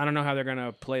I don't know how they're going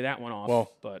to play that one off.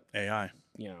 Well, but AI.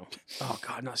 you know, oh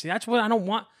god, no. See, that's what I don't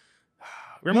want.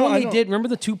 Remember No, when I they don't- did? Remember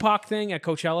the Tupac thing at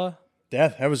Coachella?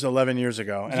 That was 11 years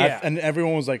ago. And, Yeah. and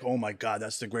everyone was like, oh my God,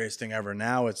 that's the greatest thing ever.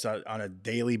 Now it's on a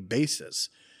daily basis.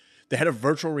 They had a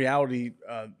virtual reality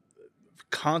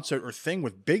concert or thing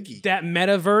with Biggie. That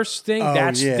metaverse thing. Oh,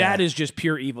 yeah. That is just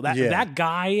pure evil. Yeah. That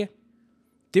guy.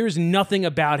 There's nothing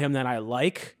about him that I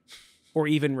like or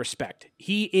even respect.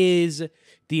 He is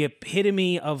the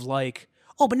epitome of like,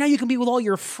 oh, but now you can be with all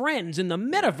your friends in the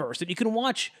metaverse and you can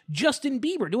watch Justin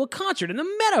Bieber do a concert in the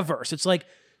metaverse. It's like,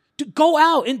 go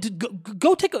out and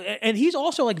go take a, and he's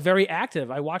also like very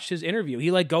active. I watched his interview. He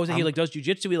like goes and he like does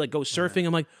jujitsu. He like goes surfing.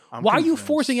 I'm like, why are you convinced.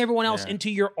 forcing everyone else Yeah. into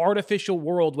your artificial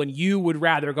world when you would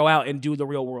rather go out and do the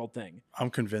real world thing? I'm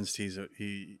convinced he's an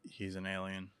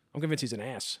alien. I'm convinced he's an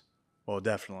ass. Well,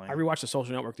 definitely. I rewatched The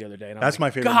Social Network the other day. And I was That's like, my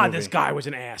favorite God, movie. this guy was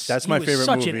an ass. That's He my was favorite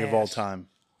such an movie of all ass. time.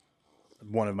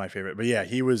 One of my favorite. But yeah,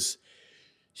 he was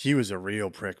a real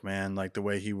prick, man. Like the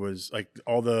way he was, like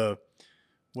all the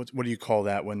what do you call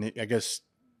that when I guess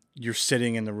you're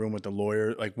sitting in the room with the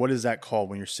lawyer? Like what is that called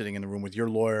when you're sitting in the room with your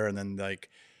lawyer and then like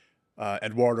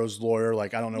Eduardo's lawyer?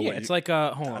 Like I don't know Yeah, what it's you, like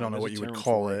a hold on, I don't know there's what a you would term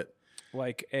call for it.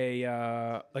 Like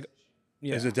a like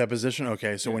yeah. Is it deposition?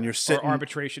 Okay, so when Yeah. you're sitting, or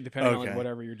arbitration, depending on Okay. like,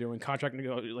 whatever you're doing, contract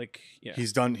like yeah.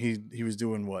 he's done. He was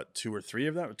doing what, two of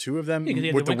them Yeah, 'cause he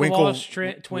had with the the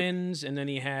Winklevoss twins, and then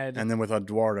he had and then with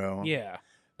Eduardo. yeah.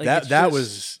 Like, that it's that just-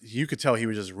 was, you could tell he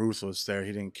was just ruthless there.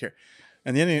 He didn't care.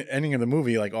 And the ending of the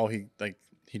movie, like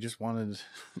he just wanted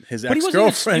his But ex he wasn't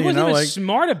girlfriend. even, You know, like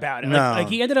smart about it. No. Like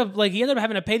he ended up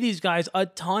having to pay these guys a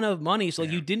ton of money. So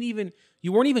like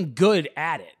you weren't even good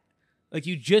at it. Like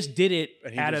you just did it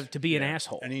and he out just- of to be an yeah.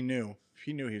 asshole. And he knew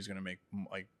he was going to make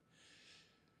like,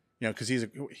 you know, because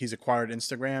he's acquired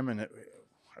Instagram, and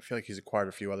I feel like he's acquired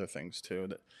a few other things too.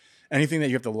 That anything that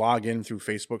you have to log in through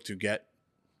Facebook to get,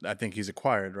 I think he's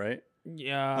acquired, right?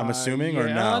 Yeah, I'm assuming, or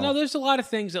yeah. no? No, there's a lot of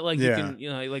things that like Yeah. you can, you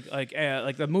know,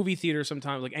 like the movie theater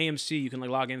sometimes, like AMC, you can like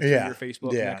log in through Yeah, your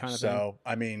Facebook yeah. and that kind of thing. So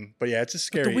I mean, but yeah, it's a But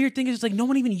scary. the weird thing is like no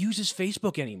one even uses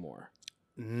Facebook anymore.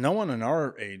 No one in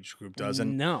our age group does,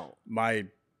 and No. my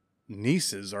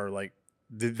nieces are like,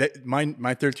 my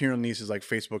 13-year-old niece is like,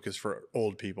 Facebook is for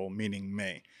old people, meaning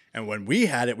me. And when we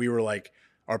had it, we were like,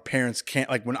 our parents can't,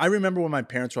 like when I remember when my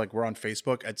parents were like, we're on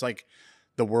Facebook, it's like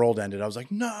the world ended. I was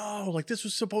like, no, like this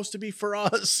was supposed to be for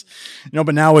us, you know.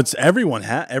 But now it's everyone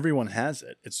has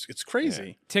it. It's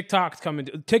crazy. TikTok's coming.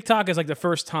 TikTok is like the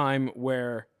first time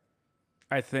where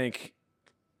I think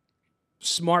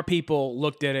smart people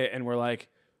looked at it and were like,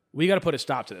 we got to put a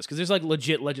stop to this because there's like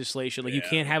legit legislation. Like you Yeah.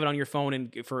 can't have it on your phone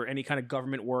and for any kind of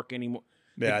government work anymore.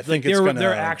 Yeah, I Like, think it's gonna.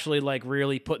 they're actually like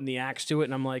really putting the axe to it,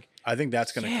 and I'm like, I think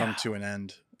that's gonna Yeah. come to an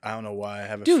end. I don't know why. I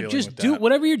have a dude, feeling just with do that.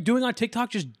 whatever you're doing on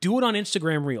TikTok. Just do it on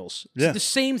Instagram Reels. It's Yeah. the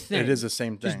same thing. It is the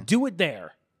same thing. Just do it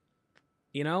there.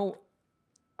 You know,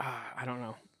 I don't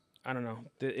know.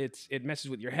 It messes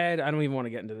with your head. I don't even want to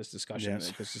get into this discussion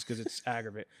Yes. just because it's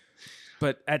aggravate.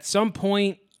 But at some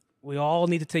point, we all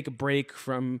need to take a break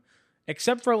from,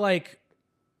 except for like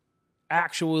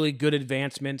actually good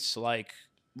advancements like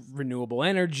renewable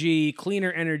energy,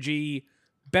 cleaner energy,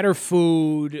 better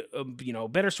food,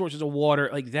 better sources of water,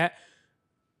 like that.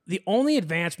 The only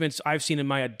advancements I've seen in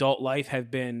my adult life have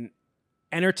been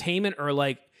entertainment or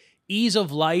like ease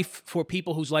of life for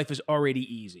people whose life is already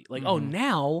easy. Like, oh,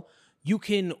 now you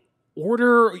can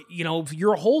order,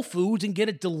 your Whole Foods and get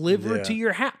it delivered Yeah. to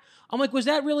your house. I'm like, was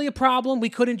that really a problem? We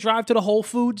couldn't drive to the Whole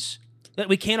Foods that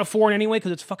we can't afford anyway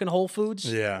because it's fucking Whole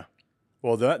Foods. Yeah.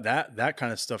 Well, that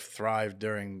kind of stuff thrived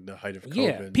during the height of COVID.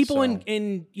 Yeah, people so-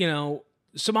 in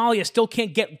Somalia still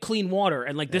can't get clean water,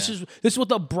 and like this is what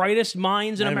the brightest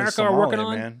minds in Not even America are working Somalia,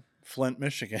 on. man. Flint,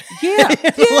 Michigan. Yeah, Like,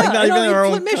 not I know, even our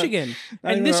in own Flint, Michigan,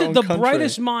 not and even this our is own the country.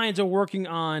 brightest minds are working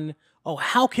on. Oh,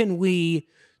 how can we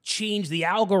change the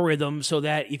algorithm so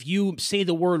that if you say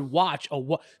the word watch,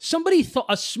 somebody thought,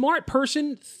 a smart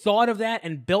person thought of that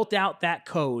and built out that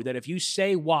code that if you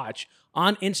say watch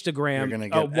on You're Instagram, gonna a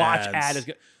get watch ads. ad is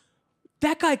good.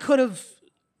 That guy could have,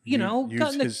 Use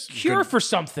gotten a his cure good for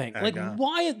something. ad Like guy.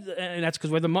 why? And that's because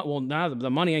now the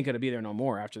money ain't gonna be there no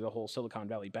more after the whole Silicon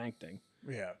Valley Bank thing.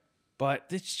 Yeah. But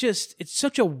it's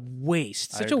such a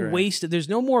waste. Such a agree. waste. There's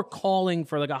no more calling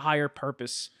for like a higher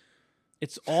purpose.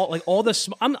 It's all like all this.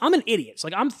 I'm an idiot. It's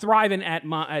like I'm thriving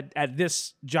at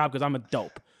this job because I'm a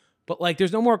dope. But like,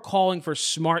 there's no more calling for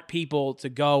smart people to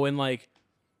go and like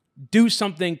do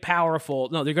something powerful.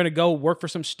 No, they're gonna go work for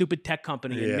some stupid tech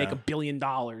company and make Yeah. $1 billion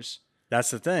That's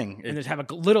the thing. and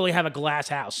just literally have a glass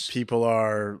house. People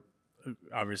are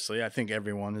obviously, I think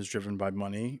everyone is driven by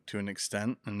money to an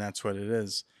extent, and that's what it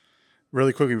is.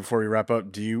 Really quickly before we wrap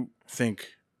up, do you think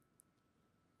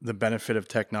the benefit of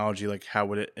technology, like how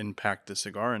would it impact the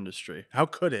cigar industry? How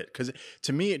could it? Because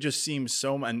to me, it just seems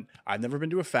so. And I've never been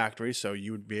to a factory, so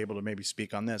you would be able to maybe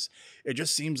speak on this. It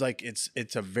just seems like it's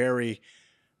a very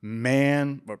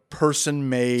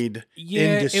person-made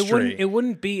industry. It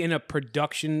wouldn't be in a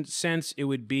production sense. It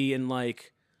would be in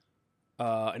like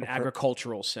an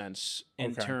agricultural sense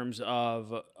in Okay. terms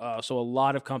of so a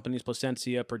lot of companies,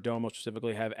 Placencia, Perdomo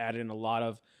specifically, have added in a lot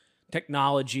of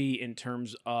technology in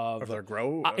terms of their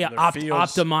grow, yeah, their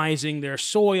fields. optimizing their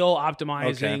soil,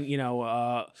 optimizing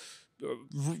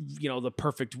Okay. the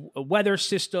perfect weather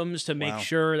systems to make Wow.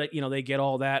 sure that they get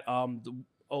all that.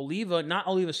 Not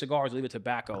Oliva cigars, Oliva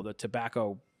tobacco. The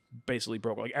tobacco basically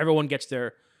broke. Like everyone gets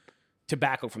their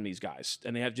tobacco from these guys,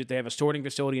 and they have a sorting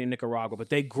facility in Nicaragua, but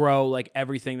they grow like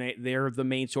everything. They're the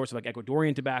main source of like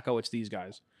Ecuadorian tobacco. It's these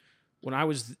guys. When I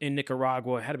was in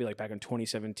Nicaragua, it had to be like back in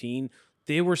 2017.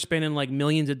 They were spending like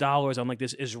millions of dollars on like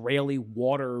this Israeli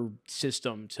water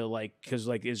system to like, because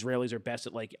like Israelis are best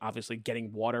at like obviously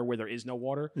getting water where there is no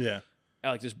water. Yeah.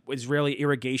 Like this Israeli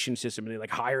irrigation system, and they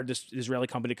like hired this Israeli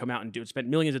company to come out and do it. Spent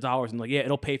millions of dollars, and like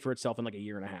it'll pay for itself in like a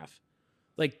year and a half.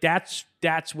 Like that's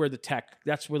where the tech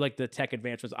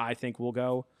advancements I think will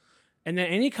go. And then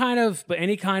any kind of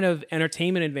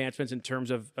entertainment advancements in terms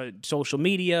of social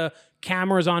media,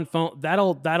 cameras on phone,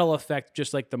 that'll affect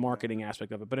just like the marketing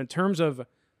aspect of it. But in terms of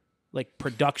like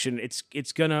production,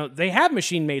 they have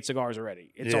machine made cigars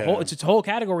already. It's Yeah. a whole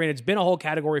category, and it's been a whole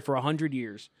category for 100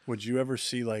 years. Would you ever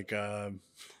see like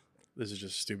this is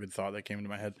just a stupid thought that came into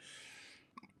my head.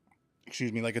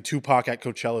 Excuse me, like a Tupac at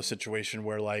Coachella situation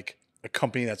where like a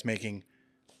company that's making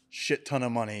shit ton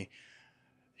of money.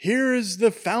 Here is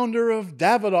the founder of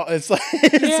Davidoff. It's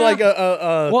like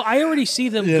Well, I already see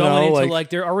them you going know, into like-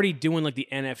 they're already doing like the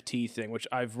NFT thing, which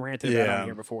I've ranted about Yeah. on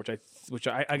here before. Which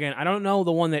I again I don't know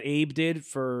the one that Abe did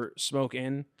for Smoke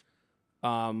Inn, but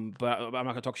I'm not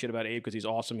gonna talk shit about Abe because he's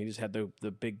awesome. He just had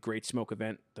the big Great Smoke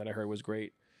event that I heard was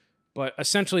great. But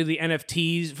essentially, the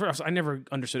NFTs. First, I never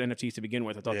understood NFTs to begin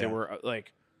with. I thought they Yeah. were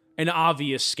like an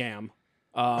obvious scam.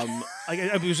 Like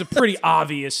it was a pretty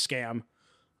obvious scam.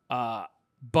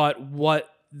 But what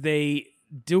they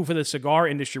do for the cigar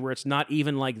industry, where it's not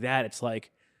even like that, it's like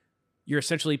you're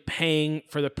essentially paying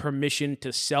for the permission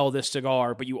to sell this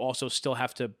cigar, but you also still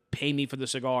have to pay me for the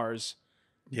cigars.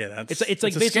 yeah, that's It's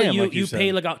like a basically scam, you said.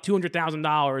 pay like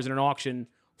 $200,000 in an auction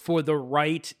for the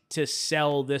right to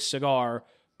sell this cigar,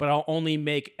 but I'll only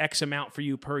make X amount for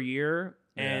you per year,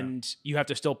 and you have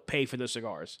to still pay for the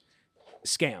cigars.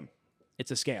 Scam.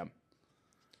 It's a scam.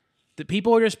 The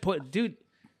people are just dude.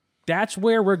 That's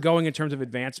where we're going in terms of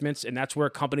advancements, and that's where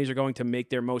companies are going to make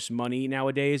their most money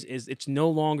nowadays. Is it's no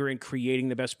longer in creating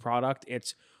the best product;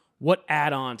 it's what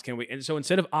add-ons can we. And so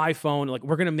instead of iPhone, like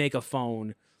we're going to make a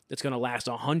phone that's going to last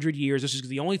 100 years. This is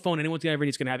the only phone anyone's going to ever need.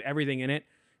 It's going to have everything in it.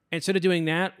 Instead of doing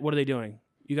that, what are they doing?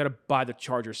 You got to buy the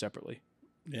charger separately,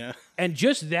 Yeah. and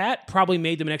just that probably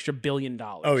made them an extra $1 billion.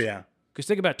 Oh yeah. Because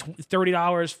think about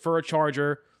 $30 for a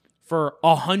charger for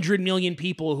 100 million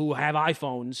people who have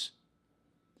iPhones.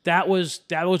 That was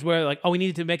where like, oh, we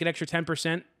needed to make an extra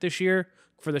 10% this year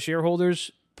for the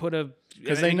shareholders.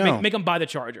 Because they know. make them buy the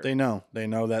charger, They know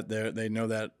that they know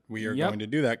that we are Yep. going to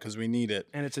do that because we need it.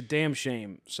 and it's a damn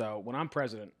shame. So when I'm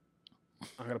president,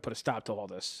 I'm gonna put a stop to all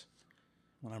this.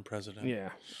 When I'm president. Yeah.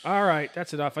 All right,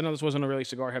 that's enough. I know this wasn't a really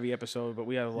cigar heavy episode, but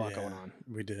we had a lot going on.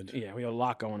 We did. Yeah, we had a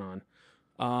lot going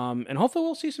on, and hopefully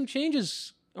we'll see some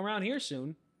changes around here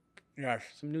soon. Yes.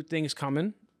 Some new things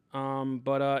coming.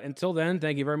 But until then,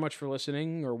 thank you very much for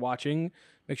listening or watching.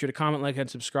 Make sure to comment, like, and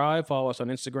subscribe. Follow us on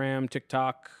Instagram,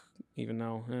 TikTok, even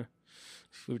though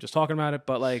we were just talking about it.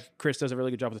 But like Chris does a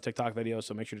really good job with the TikTok videos,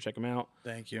 so make sure to check him out.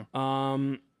 Thank you.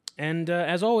 And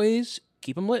as always,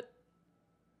 keep them lit.